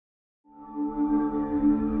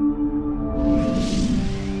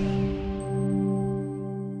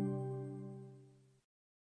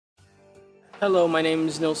Hello, my name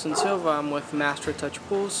is Nilson Silva. I'm with Master Touch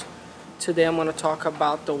Pools. Today I'm going to talk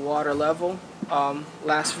about the water level.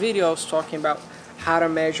 Last video I was talking about how to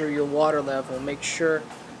measure your water level. Make sure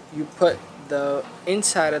you put the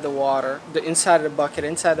inside of the water, the inside of the bucket,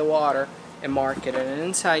 inside the water, and mark it. And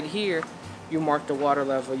inside here, you mark the water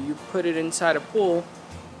level. You put it inside a pool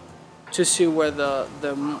to see where the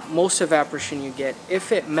most evaporation you get.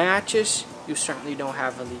 If it matches, you certainly don't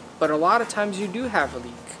have a leak. But a lot of times you do have a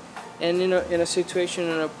leak. And in a situation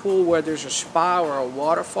in a pool where there's a spa or a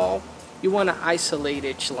waterfall, you want to isolate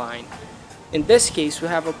each line. In this case, we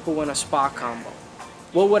have a pool and a spa combo.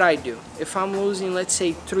 What would I do? If I'm losing, let's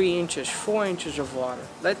say 3 inches, 4 inches of water,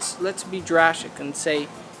 let's be drastic and say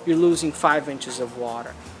you're losing 5 inches of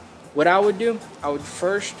water. What I would do, I would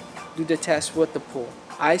first do the test with the pool.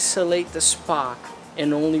 Isolate the spa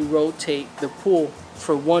and only rotate the pool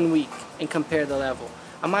for 1 week and compare the level.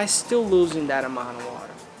 Am I still losing that amount of water?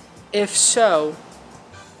 If so,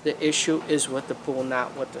 the issue is with the pool,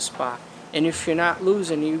 not with the spa. And if you're not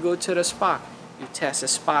losing, you go to the spa. You test the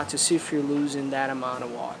spa to see if you're losing that amount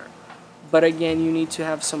of water. But again, you need to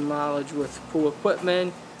have some knowledge with pool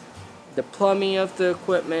equipment, the plumbing of the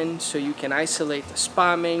equipment, so you can isolate the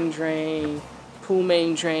spa main drain, pool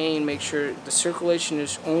main drain, make sure the circulation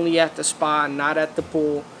is only at the spa, not at the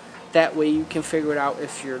pool. That way you can figure it out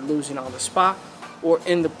if you're losing on the spa or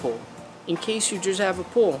in the pool. In case you just have a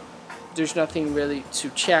pool, there's nothing really to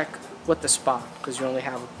check with the spa because you only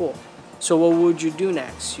have a pool. So what would you do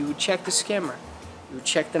next? You would check the skimmer, you would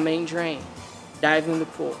check the main drain, dive in the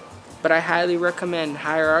pool. But I highly recommend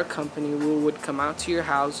hire our company who would come out to your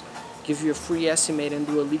house, give you a free estimate and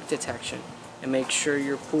do a leak detection and make sure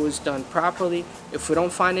your pool is done properly. If we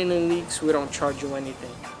don't find any leaks, we don't charge you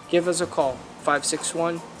anything. Give us a call,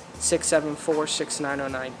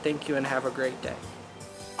 561-674-6909. Thank you and have a great day.